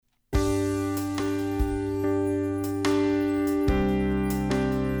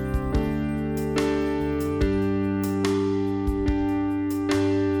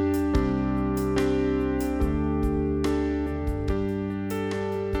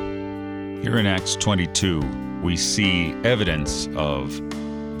Here in Acts 22, we see evidence of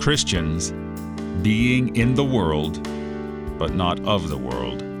Christians being in the world, but not of the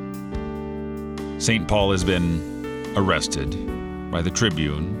world. St. Paul has been arrested by the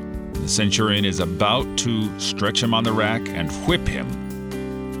tribune. The centurion is about to stretch him on the rack and whip him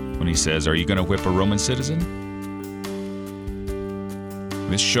when he says, "Are you going to whip a Roman citizen?"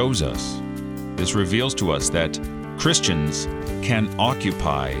 This shows us, this reveals to us that Christians can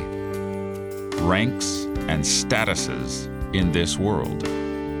occupy ranks and statuses in this world.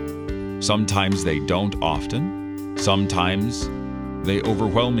 Sometimes they don't often, sometimes they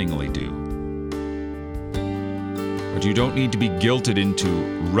overwhelmingly do. But you don't need to be guilted into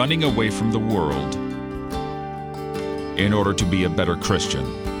running away from the world in order to be a better Christian.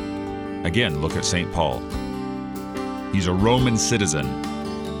 Again, look at St. Paul. He's a Roman citizen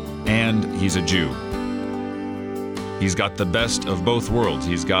and he's a Jew. He's got the best of both worlds.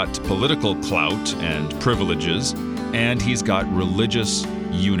 He's got political clout and privileges, and he's got religious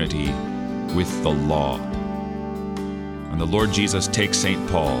unity with the law. And the Lord Jesus takes St.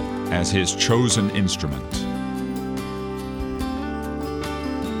 Paul as his chosen instrument.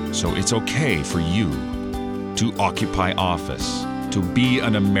 So it's okay for you to occupy office, to be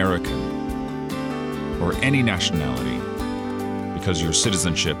an American, or any nationality, because your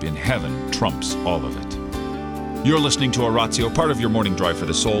citizenship in heaven trumps all of it. You're listening to Oratio, part of your morning drive for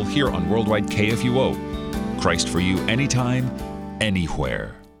the soul, here on Worldwide KFUO. Christ for you, anytime,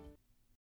 anywhere.